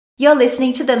You're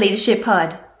listening to the Leadership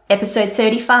Pod, episode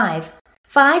 35.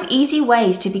 5 easy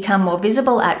ways to become more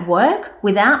visible at work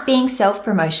without being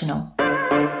self-promotional.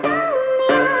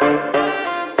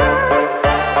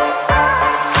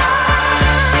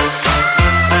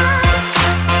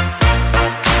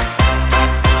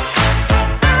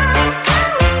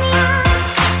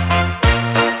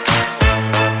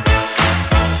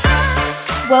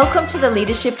 Welcome to the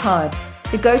Leadership Pod,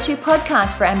 the go-to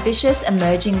podcast for ambitious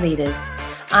emerging leaders.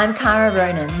 I'm Cara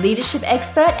Ronan, leadership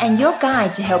expert and your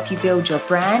guide to help you build your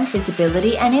brand,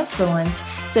 visibility and influence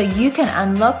so you can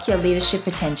unlock your leadership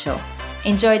potential.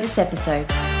 Enjoy this episode.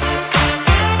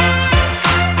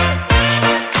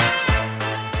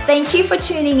 Thank you for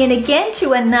tuning in again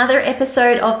to another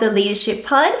episode of the Leadership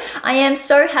Pod. I am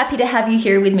so happy to have you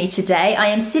here with me today. I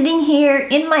am sitting here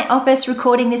in my office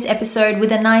recording this episode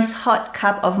with a nice hot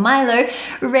cup of Milo,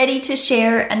 ready to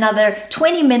share another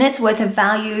 20 minutes worth of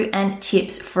value and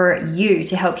tips for you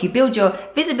to help you build your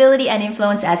visibility and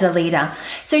influence as a leader.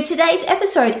 So today's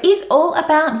episode is all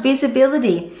about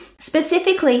visibility.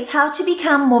 Specifically, how to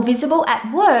become more visible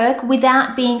at work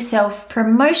without being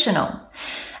self-promotional.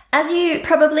 As you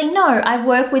probably know, I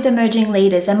work with emerging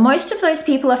leaders, and most of those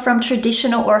people are from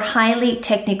traditional or highly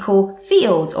technical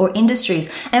fields or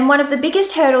industries. And one of the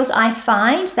biggest hurdles I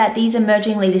find that these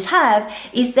emerging leaders have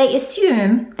is they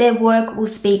assume their work will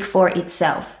speak for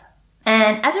itself.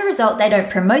 And as a result, they don't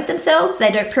promote themselves,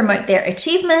 they don't promote their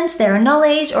achievements, their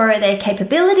knowledge, or their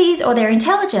capabilities, or their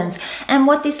intelligence. And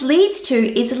what this leads to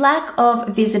is lack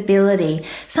of visibility,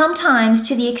 sometimes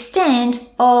to the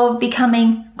extent of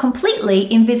becoming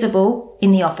completely invisible in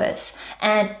the office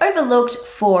and overlooked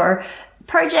for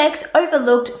projects,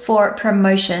 overlooked for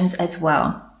promotions as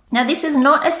well. Now, this is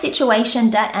not a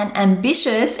situation that an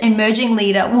ambitious emerging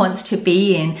leader wants to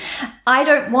be in. I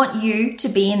don't want you to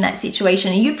be in that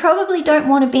situation. You probably don't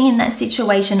want to be in that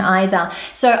situation either.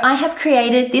 So I have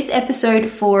created this episode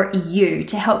for you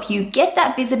to help you get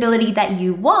that visibility that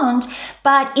you want,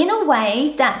 but in a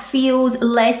way that feels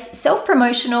less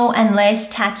self-promotional and less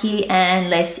tacky and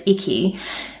less icky.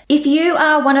 If you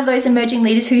are one of those emerging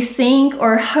leaders who think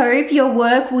or hope your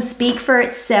work will speak for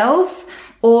itself,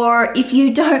 or if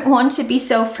you don't want to be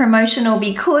self-promotional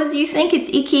because you think it's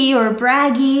icky or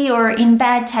braggy or in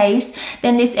bad taste,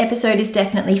 then this episode is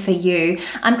definitely for you.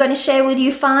 I'm going to share with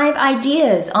you 5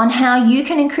 ideas on how you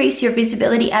can increase your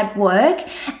visibility at work,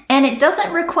 and it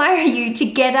doesn't require you to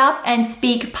get up and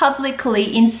speak publicly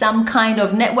in some kind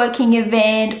of networking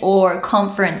event or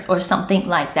conference or something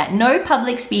like that. No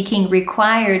public speaking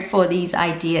required for these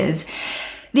ideas.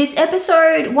 This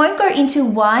episode won't go into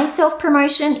why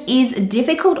self-promotion is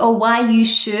difficult or why you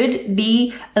should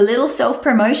be a little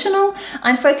self-promotional.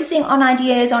 I'm focusing on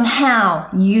ideas on how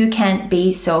you can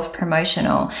be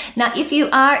self-promotional. Now, if you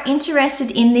are interested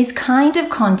in this kind of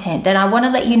content, then I want to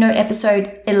let you know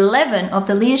episode 11 of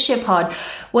the Leadership Pod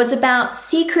was about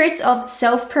secrets of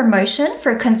self-promotion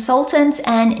for consultants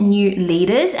and new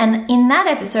leaders. And in that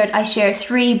episode, I share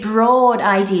 3 broad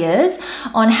ideas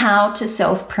on how to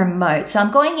self-promote. So I'm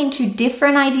going into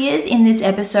different ideas in this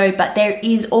episode, but there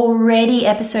is already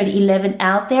episode 11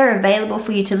 out there available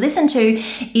for you to listen to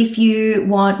if you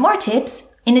want more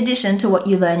tips in addition to what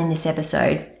you learn in this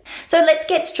episode. So let's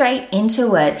get straight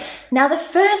into it. Now, the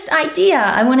first idea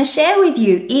I want to share with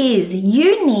you is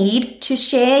you need to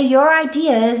share your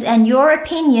ideas and your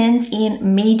opinions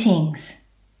in meetings.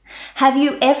 Have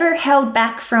you ever held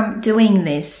back from doing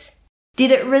this?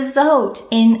 Did it result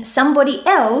in somebody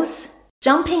else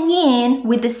jumping in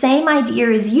with the same idea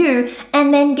as you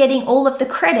and then getting all of the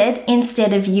credit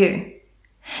instead of you?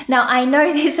 Now, I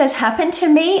know this has happened to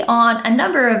me on a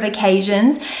number of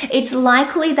occasions. It's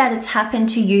likely that it's happened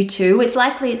to you too. It's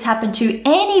likely it's happened to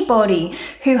anybody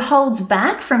who holds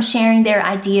back from sharing their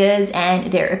ideas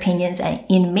and their opinions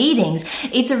in meetings.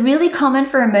 It's really common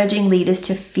for emerging leaders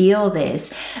to feel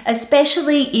this,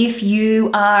 especially if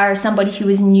you are somebody who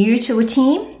is new to a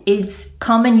team. It's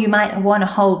common you might want to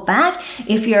hold back.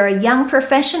 If you're a young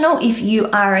professional, if you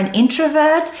are an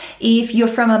introvert, if you're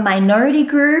from a minority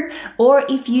group, or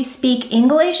if you speak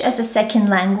English as a second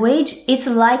language, it's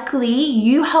likely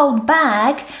you hold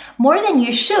back more than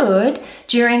you should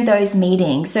during those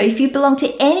meetings. So if you belong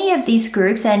to any of these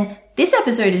groups, then this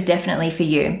episode is definitely for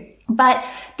you. But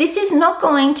this is not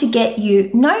going to get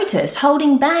you noticed.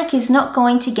 Holding back is not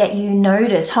going to get you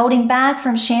noticed. Holding back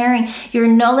from sharing your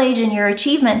knowledge and your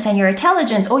achievements and your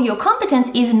intelligence or your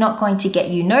competence is not going to get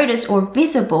you noticed or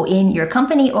visible in your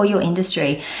company or your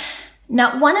industry.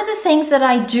 Now, one of the things that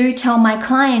I do tell my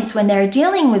clients when they're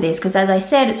dealing with this, because as I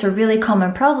said, it's a really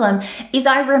common problem, is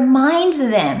I remind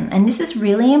them, and this is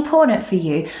really important for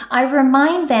you, I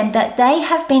remind them that they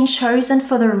have been chosen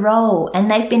for the role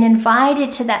and they've been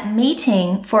invited to that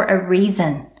meeting for a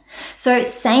reason. So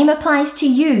same applies to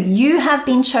you. You have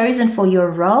been chosen for your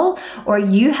role, or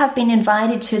you have been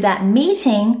invited to that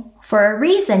meeting for a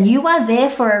reason. You are there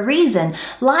for a reason,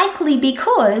 likely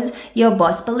because your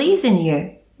boss believes in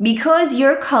you. Because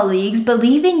your colleagues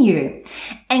believe in you.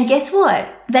 And guess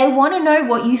what? They want to know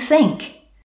what you think.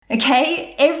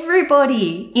 Okay?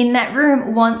 Everybody in that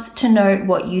room wants to know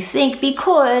what you think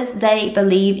because they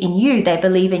believe in you. They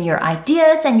believe in your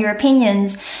ideas and your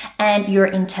opinions and your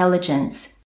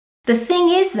intelligence. The thing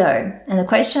is though, and the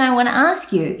question I want to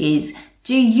ask you is,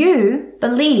 do you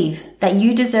believe that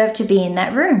you deserve to be in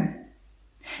that room?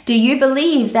 Do you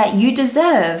believe that you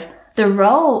deserve the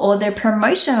role or the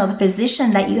promotion or the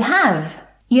position that you have?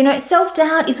 You know,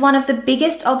 self-doubt is one of the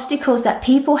biggest obstacles that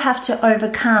people have to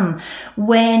overcome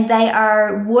when they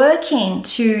are working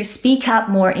to speak up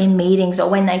more in meetings, or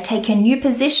when they take a new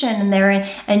position and they're in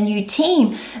a new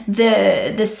team.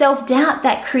 The self-doubt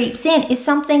that creeps in is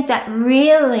something that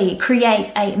really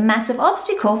creates a massive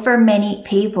obstacle for many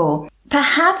people.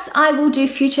 Perhaps I will do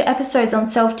future episodes on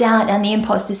self-doubt and the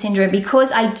imposter syndrome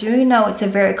because I do know it's a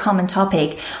very common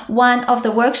topic. One of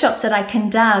the workshops that I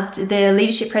conduct, the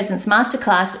Leadership Presence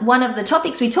Masterclass, one of the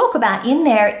topics we talk about in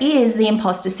there is the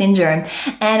imposter syndrome.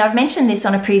 And I've mentioned this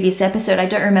on a previous episode. I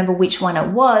don't remember which one it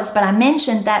was, but I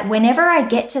mentioned that whenever I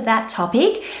get to that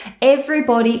topic,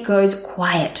 everybody goes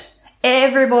quiet.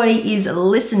 Everybody is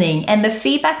listening, and the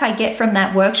feedback I get from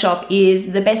that workshop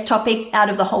is the best topic out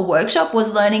of the whole workshop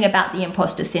was learning about the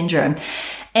imposter syndrome.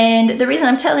 And the reason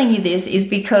I'm telling you this is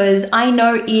because I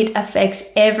know it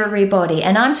affects everybody,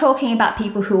 and I'm talking about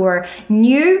people who are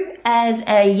new as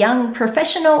a young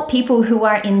professional, people who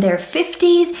are in their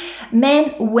 50s,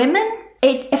 men, women.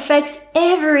 It affects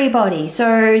everybody.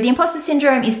 So the imposter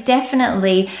syndrome is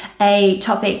definitely a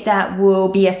topic that will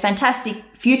be a fantastic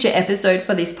future episode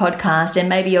for this podcast, and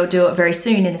maybe I'll do it very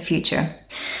soon in the future.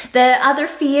 The other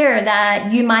fear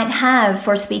that you might have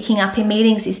for speaking up in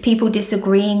meetings is people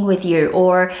disagreeing with you,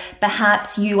 or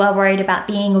perhaps you are worried about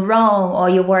being wrong, or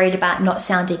you're worried about not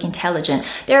sounding intelligent.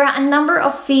 There are a number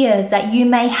of fears that you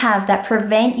may have that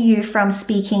prevent you from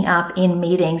speaking up in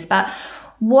meetings, but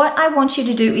what I want you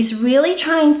to do is really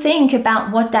try and think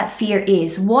about what that fear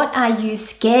is. What are you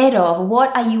scared of?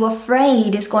 What are you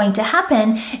afraid is going to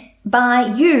happen by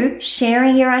you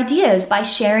sharing your ideas, by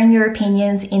sharing your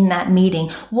opinions in that meeting?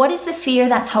 What is the fear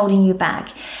that's holding you back?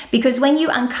 Because when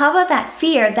you uncover that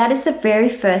fear, that is the very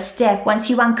first step. Once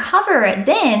you uncover it,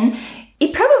 then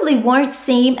it probably won't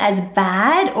seem as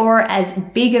bad or as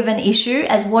big of an issue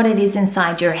as what it is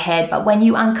inside your head. But when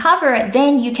you uncover it,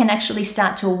 then you can actually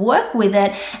start to work with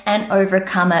it and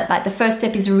overcome it. But the first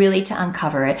step is really to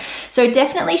uncover it. So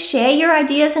definitely share your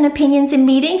ideas and opinions in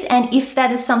meetings. And if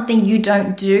that is something you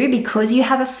don't do because you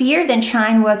have a fear, then try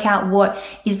and work out what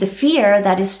is the fear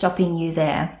that is stopping you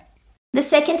there. The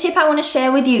second tip I want to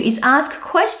share with you is ask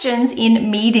questions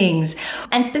in meetings,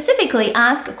 and specifically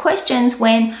ask questions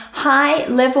when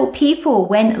high-level people,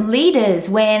 when leaders,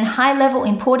 when high-level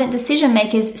important decision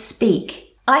makers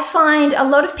speak. I find a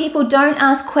lot of people don't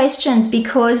ask questions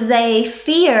because they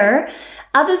fear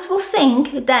others will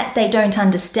think that they don't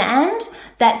understand,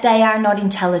 that they are not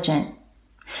intelligent.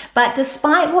 But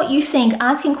despite what you think,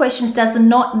 asking questions does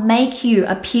not make you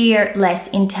appear less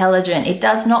intelligent. It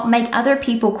does not make other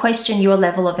people question your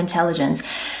level of intelligence.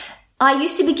 I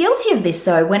used to be guilty of this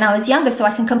though when I was younger, so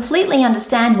I can completely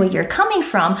understand where you're coming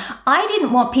from. I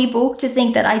didn't want people to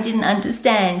think that I didn't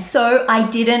understand, so I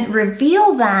didn't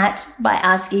reveal that by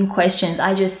asking questions.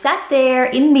 I just sat there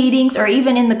in meetings or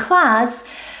even in the class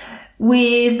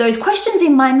with those questions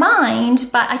in my mind,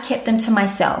 but I kept them to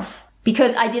myself,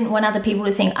 because I didn't want other people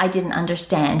to think I didn't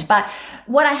understand. But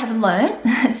what I have learned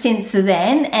since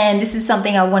then, and this is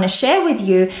something I want to share with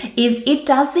you, is it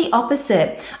does the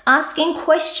opposite. Asking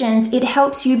questions, it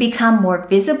helps you become more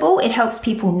visible. It helps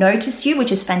people notice you,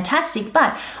 which is fantastic.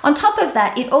 But on top of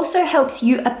that, it also helps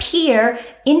you appear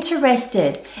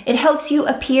interested. It helps you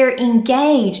appear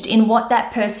engaged in what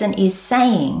that person is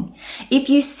saying. If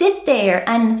you sit there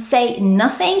and say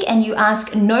nothing and you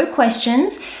ask no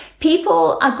questions,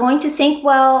 people are going to think,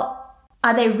 well,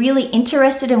 are they really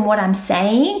interested in what I'm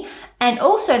saying? And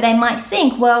also they might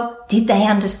think, well, did they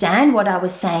understand what I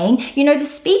was saying? You know, the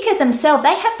speaker themselves,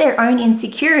 they have their own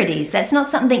insecurities. That's not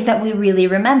something that we really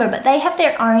remember, but they have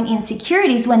their own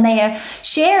insecurities when they are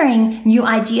sharing new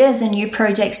ideas and new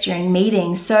projects during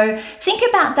meetings. So think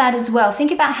about that as well.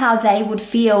 Think about how they would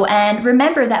feel. And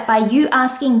remember that by you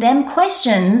asking them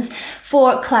questions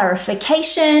for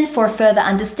clarification, for further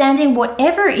understanding,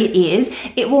 whatever it is,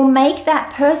 it will make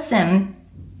that person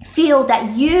feel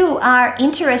that you are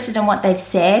interested in what they've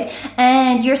said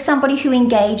and you're somebody who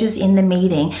engages in the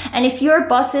meeting. And if your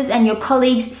bosses and your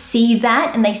colleagues see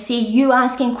that and they see you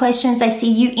asking questions, they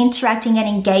see you interacting and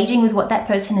engaging with what that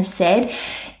person has said,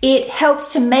 it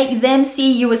helps to make them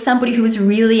see you as somebody who is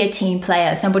really a team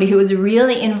player, somebody who is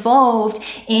really involved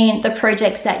in the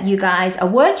projects that you guys are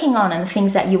working on and the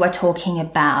things that you are talking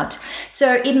about.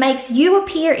 So it makes you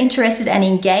appear interested and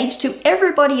engaged to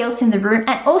everybody else in the room,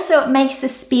 and also it makes the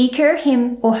speaker,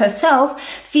 him or herself,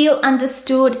 feel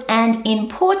understood and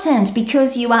important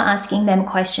because you are asking them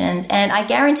questions. And I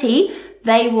guarantee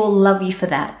they will love you for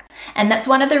that. And that's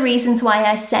one of the reasons why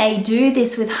I say do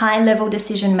this with high-level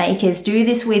decision makers, do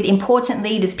this with important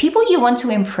leaders, people you want to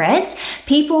impress,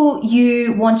 people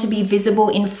you want to be visible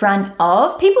in front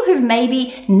of, people who've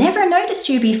maybe never noticed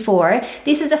you before.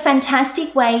 This is a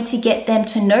fantastic way to get them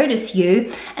to notice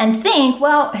you and think,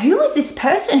 well, who was this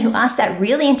person who asked that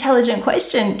really intelligent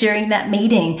question during that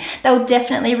meeting? They'll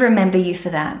definitely remember you for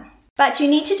that. But you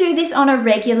need to do this on a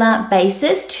regular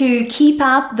basis to keep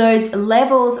up those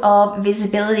levels of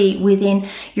visibility within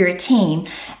your team.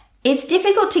 It's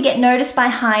difficult to get noticed by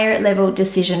higher level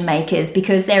decision makers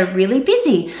because they're really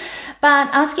busy. But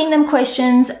asking them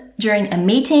questions during a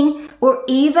meeting or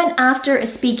even after a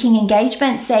speaking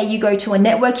engagement, say you go to a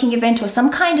networking event or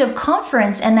some kind of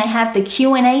conference and they have the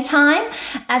Q&A time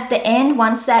at the end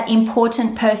once that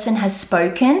important person has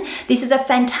spoken, this is a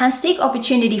fantastic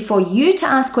opportunity for you to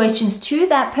ask questions to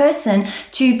that person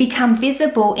to become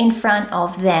visible in front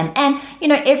of them and, you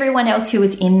know, everyone else who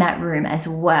is in that room as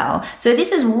well. So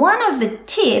this is one of the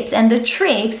tips and the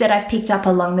tricks that I've picked up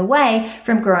along the way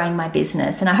from growing my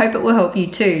business, and I hope it will help you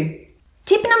too.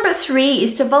 Tip number 3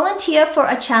 is to volunteer for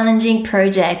a challenging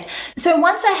project. So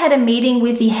once I had a meeting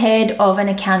with the head of an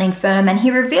accounting firm, and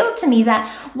he revealed to me that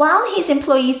while his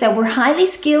employees that were highly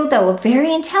skilled, they were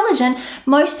very intelligent,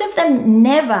 most of them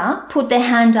never put their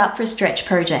hand up for stretch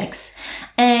projects.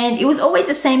 And it was always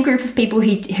the same group of people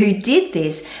who did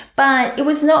this, but it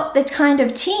was not the kind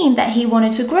of team that he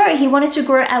wanted to grow. He wanted to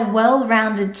grow a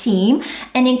well-rounded team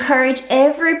and encourage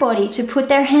everybody to put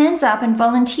their hands up and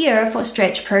volunteer for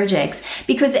stretch projects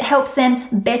because it helps them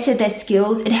better their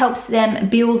skills, it helps them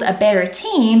build a better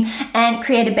team and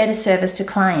create a better service to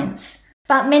clients.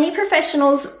 But many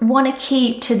professionals want to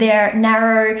keep to their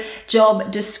narrow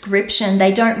job description.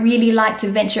 They don't really like to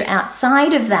venture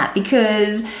outside of that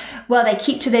because, well, they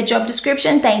keep to their job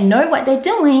description. They know what they're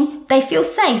doing. They feel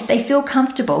safe. They feel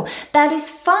comfortable. That is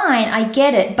fine. I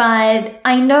get it. But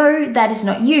I know that is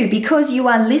not you because you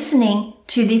are listening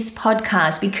to this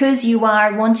podcast, because you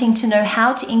are wanting to know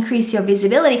how to increase your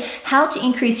visibility, how to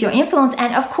increase your influence.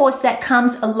 And of course, that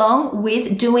comes along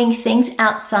with doing things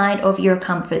outside of your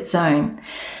comfort zone.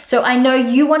 So I know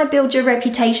you want to build your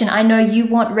reputation. I know you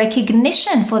want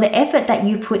recognition for the effort that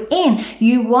you put in.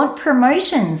 You want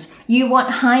promotions. You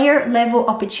want higher level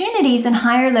opportunities and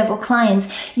higher level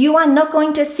clients. You are not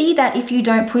going to see that if you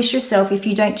don't push yourself, if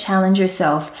you don't challenge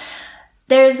yourself.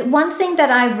 There's one thing that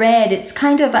I read, it's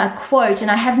kind of a quote, and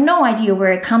I have no idea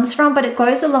where it comes from, but it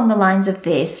goes along the lines of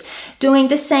this: doing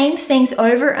the same things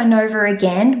over and over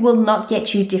again will not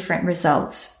get you different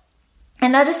results.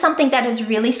 And that is something that has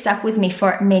really stuck with me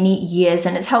for many years,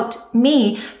 and it's helped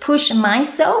me push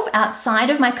myself outside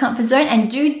of my comfort zone and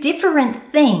do different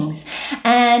things.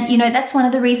 And, you know, that's one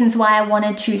of the reasons why I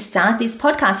wanted to start this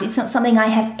podcast. It's not something I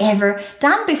have ever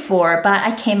done before, but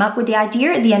I came up with the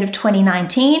idea at the end of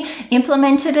 2019,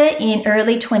 implemented it in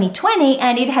early 2020,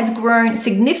 and it has grown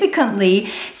significantly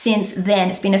since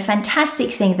then. It's been a fantastic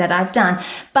thing that I've done.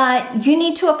 But you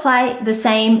need to apply the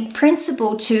same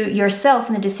principle to yourself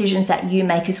and the decisions that you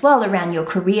make as well around your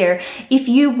career. If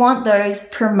you want those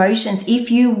promotions, if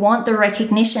you want the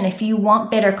recognition, if you want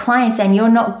better clients and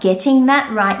you're not getting that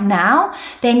right now,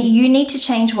 then you need to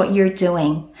change what you're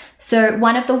doing. So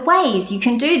one of the ways you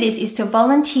can do this is to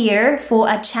volunteer for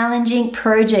a challenging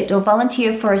project or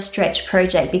volunteer for a stretch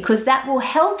project, because that will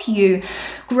help you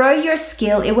grow your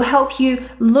skill. It will help you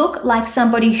look like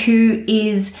somebody who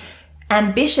is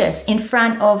ambitious in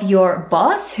front of your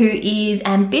boss who is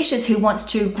ambitious, who wants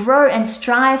to grow and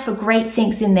strive for great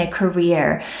things in their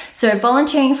career. So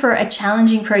volunteering for a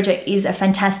challenging project is a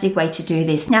fantastic way to do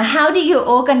this. Now, how do you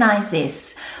organize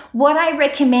this? What I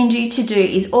recommend you to do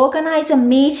is organize a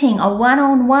meeting, a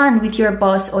one-on-one with your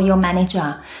boss or your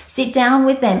manager. Sit down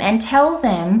with them and tell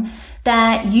them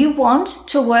that you want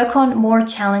to work on more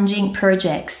challenging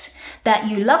projects, that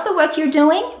you love the work you're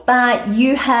doing, but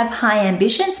you have high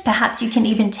ambitions. Perhaps you can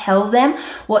even tell them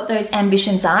what those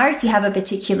ambitions are. If you have a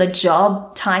particular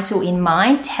job title in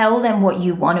mind, tell them what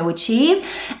you want to achieve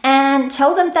and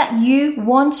tell them that you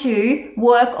want to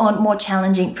work on more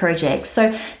challenging projects.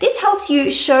 So this helps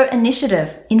you show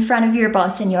initiative in front of your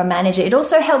boss and your manager. It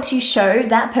also helps you show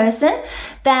that person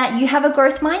that you have a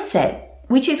growth mindset,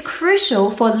 which is crucial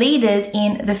for leaders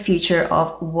in the future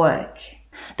of work.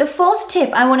 The fourth tip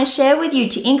I want to share with you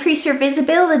to increase your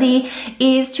visibility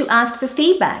is to ask for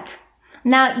feedback.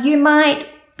 Now, you might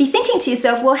be thinking to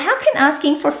yourself, well, how can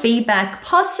asking for feedback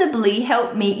possibly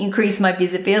help me increase my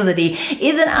visibility?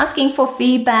 Isn't asking for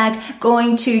feedback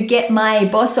going to get my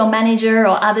boss or manager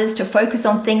or others to focus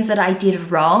on things that I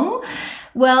did wrong?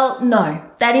 Well, no,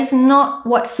 that is not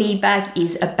what feedback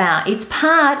is about. It's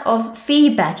part of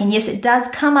feedback. And yes, it does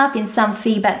come up in some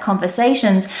feedback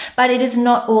conversations, but it is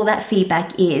not all that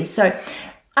feedback is. So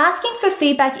asking for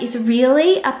feedback is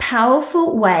really a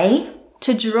powerful way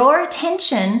to draw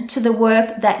attention to the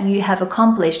work that you have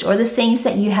accomplished or the things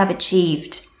that you have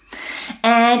achieved.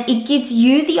 And it gives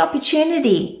you the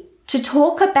opportunity to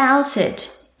talk about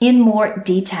it in more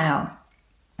detail.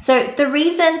 So the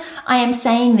reason I am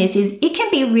saying this is it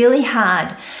can be really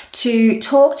hard to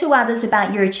talk to others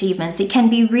about your achievements. It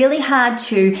can be really hard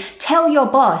to tell your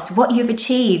boss what you've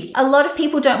achieved. A lot of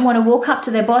people don't want to walk up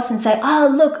to their boss and say,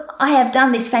 oh, look, I have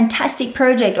done this fantastic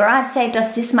project, or I've saved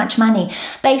us this much money.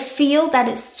 They feel that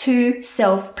it's too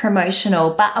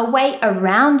self-promotional. But a way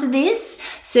around this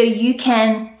so you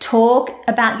can talk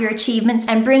about your achievements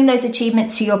and bring those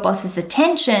achievements to your boss's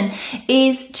attention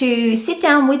is to sit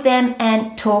down with them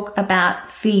and talk about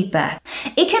feedback.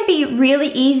 It can be really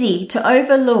easy to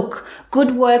overlook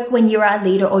good work when you're a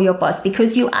leader or your boss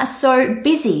because you are so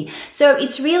busy. So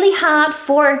it's really hard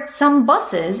for some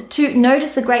bosses to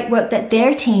notice the great work that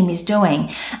their team is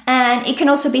doing. And it can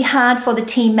also be hard for the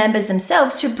team members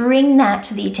themselves to bring that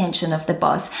to the attention of the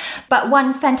boss. But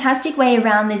one fantastic way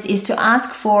around this is to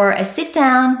ask for a sit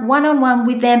down one-on-one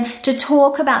with them to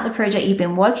talk about the project you've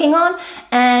been working on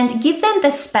and give them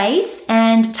the space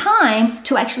and time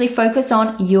to actually focus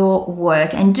on your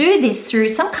work, and do this through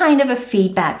some kind of a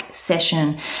feedback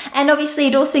session. And obviously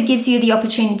it also gives you the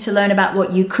opportunity to learn about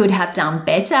what you could have done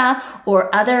better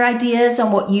or other ideas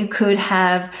on what you could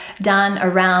have done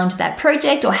around that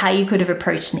project or how you could have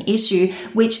approached an issue,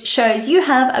 which shows you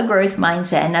have a growth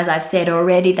mindset. And as I've said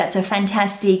already, that's a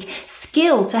fantastic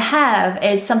skill to have.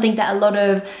 It's something that a lot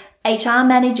of HR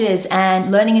managers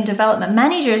and learning and development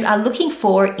managers are looking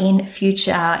for in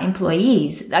future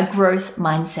employees, a growth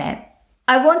mindset.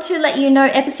 I want to let you know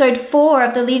episode 4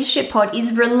 of the Leadership Pod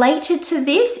is related to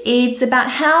this. It's about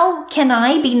how can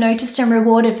I be noticed and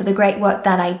rewarded for the great work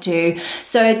that I do.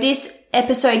 So this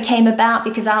episode came about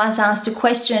because I was asked a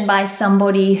question by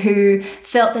somebody who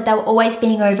felt that they were always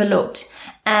being overlooked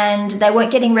and they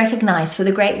weren't getting recognized for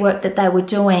the great work that they were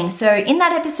doing. So in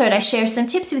that episode, I share some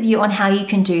tips with you on how you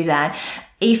can do that.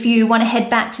 If you want to head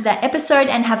back to that episode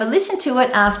and have a listen to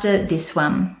it after this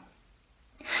one.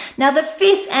 Now, the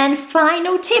fifth and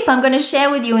final tip I'm going to share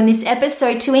with you in this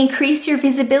episode to increase your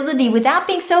visibility without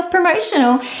being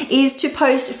self-promotional is to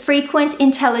post frequent,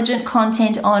 intelligent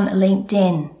content on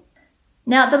LinkedIn.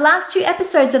 Now, the last 2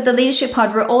 episodes of the Leadership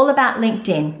Pod were all about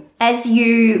LinkedIn. As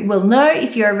you will know,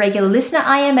 if you're a regular listener,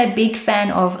 I am a big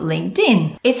fan of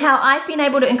LinkedIn. It's how I've been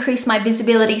able to increase my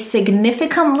visibility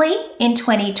significantly in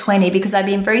 2020 because I've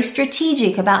been very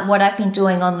strategic about what I've been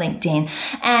doing on LinkedIn.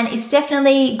 And it's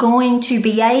definitely going to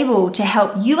be able to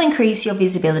help you increase your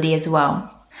visibility as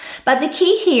well. But the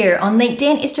key here on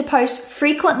LinkedIn is to post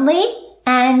frequently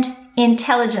and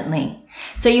intelligently.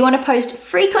 So you want to post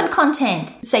frequent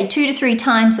content, say 2 to 3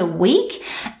 times a week,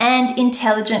 and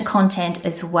intelligent content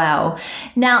as well.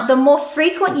 Now, the more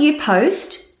frequent you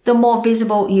post, the more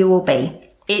visible you will be.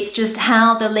 It's just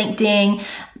how the LinkedIn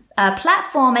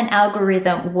platform and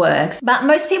algorithm works. But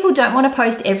most people don't want to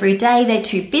post every day. They're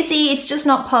too busy. It's just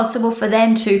not possible for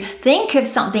them to think of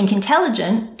something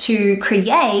intelligent to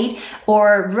create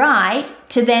or write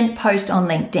to then post on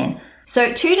LinkedIn.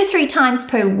 So 2 to 3 times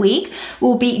per week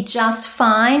will be just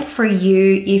fine for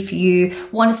you if you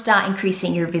want to start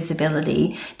increasing your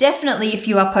visibility. Definitely if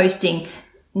you are posting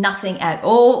nothing at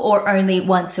all or only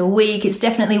once a week. It's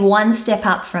definitely one step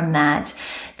up from that.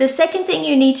 The second thing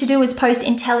you need to do is post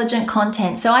intelligent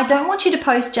content. So I don't want you to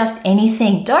post just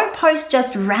anything. Don't post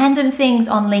just random things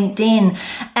on LinkedIn,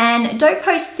 and don't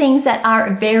post things that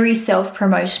are very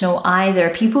self-promotional either.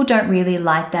 People don't really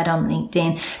like that on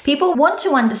LinkedIn. People want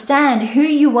to understand who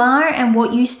you are and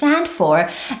what you stand for.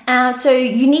 So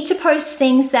you need to post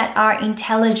things that are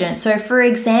intelligent. So for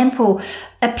example,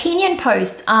 opinion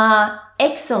posts are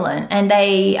excellent and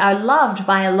they are loved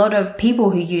by a lot of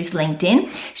people who use LinkedIn,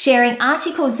 sharing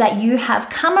articles that you have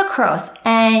come across,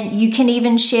 and you can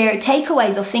even share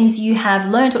takeaways or things you have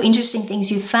learned or interesting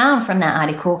things you found from that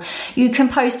article. You can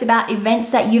post about events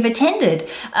that you've attended.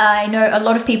 I know a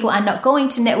lot of people are not going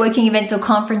to networking events or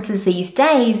conferences these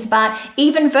days, but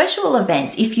even virtual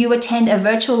events, if you attend a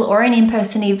virtual or an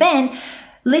in-person event,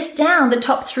 list down the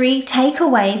top 3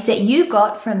 takeaways that you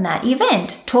got from that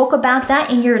event. Talk about that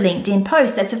in your LinkedIn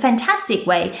post. That's a fantastic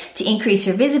way to increase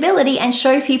your visibility and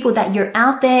show people that you're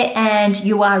out there and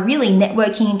you are really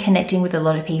networking and connecting with a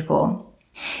lot of people.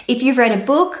 If you've read a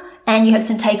book and you have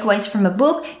some takeaways from a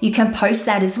book, you can post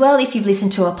that as well. If you've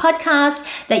listened to a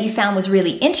podcast that you found was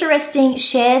really interesting,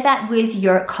 share that with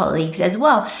your colleagues as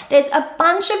well. There's a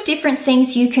bunch of different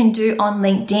things you can do on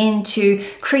LinkedIn to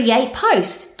create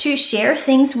posts, to share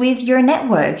things with your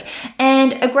network.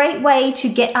 And a great way to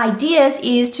get ideas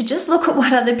is to just look at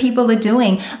what other people are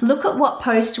doing. Look at what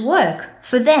posts work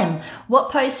for them.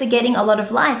 What posts are getting a lot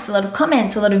of likes, a lot of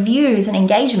comments, a lot of views and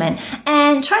engagement,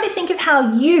 and try to think of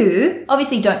how you,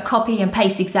 obviously don't copy and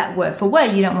paste exact word for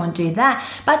word, you don't want to do that,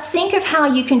 but think of how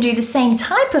you can do the same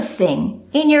type of thing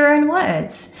in your own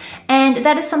words. And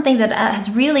that is something that has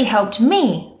really helped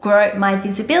me grow my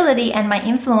visibility and my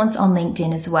influence on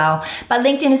LinkedIn as well. But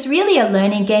LinkedIn is really a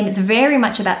learning game. It's very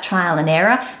much about trial and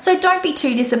error. So don't be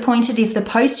too disappointed if the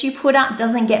post you put up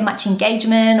doesn't get much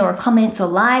engagement or comments or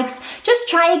likes. Just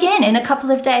try again in a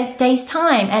couple of days'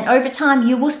 time. And over time,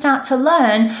 you will start to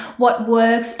learn what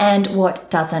works and what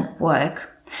doesn't work.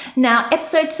 Now,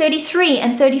 episode 33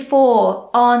 and 34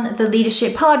 on the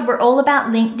Leadership Pod were all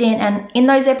about LinkedIn. And in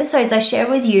those episodes, I share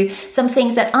with you some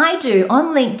things that I do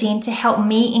on LinkedIn to help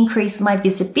me increase my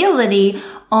visibility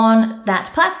on that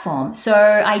platform. So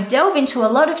I delve into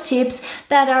a lot of tips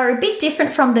that are a bit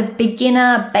different from the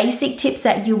beginner basic tips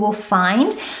that you will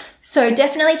find. So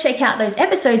definitely check out those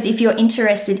episodes if you're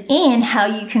interested in how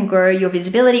you can grow your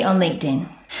visibility on LinkedIn.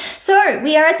 So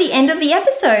we are at the end of the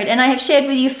episode, and I have shared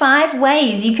with you 5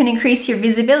 ways you can increase your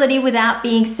visibility without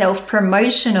being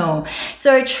self-promotional.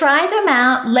 So try them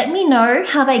out. Let me know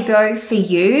how they go for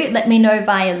you. Let me know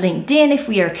via LinkedIn if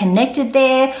we are connected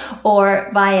there,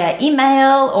 or via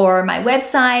email or my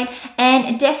website.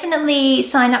 And definitely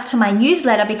sign up to my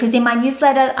newsletter, because in my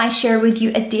newsletter, I share with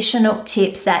you additional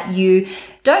tips that you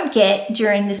don't get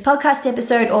during this podcast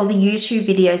episode or the YouTube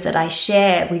videos that I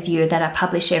share with you that I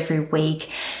publish every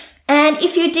week. And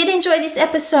if you did enjoy this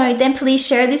episode, then please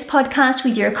share this podcast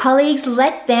with your colleagues.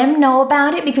 Let them know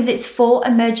about it, because it's for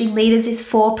emerging leaders, it's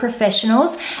for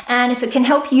professionals. And if it can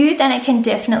help you, then it can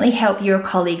definitely help your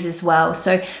colleagues as well.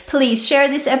 So please share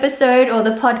this episode or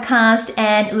the podcast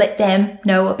and let them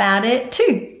know about it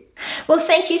too. Well,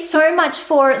 thank you so much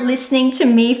for listening to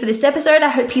me for this episode. I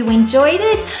hope you enjoyed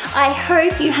it. I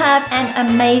hope you have an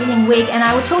amazing week, and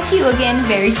I will talk to you again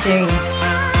very soon.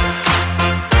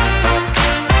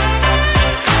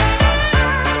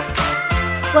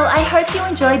 Well, I hope you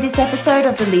enjoyed this episode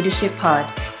of the Leadership Pod.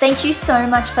 Thank you so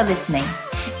much for listening.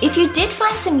 If you did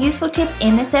find some useful tips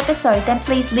in this episode, then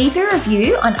please leave a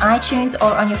review on iTunes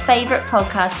or on your favorite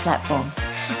podcast platform.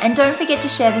 And don't forget to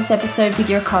share this episode with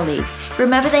your colleagues.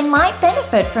 Remember, they might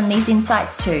benefit from these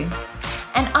insights too.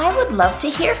 And I would love to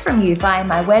hear from you via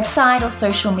my website or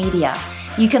social media.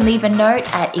 You can leave a note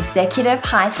at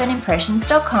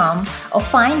executive-impressions.com or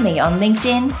find me on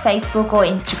LinkedIn, Facebook, or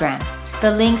Instagram.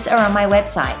 The links are on my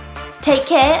website. Take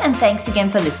care, and thanks again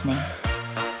for listening.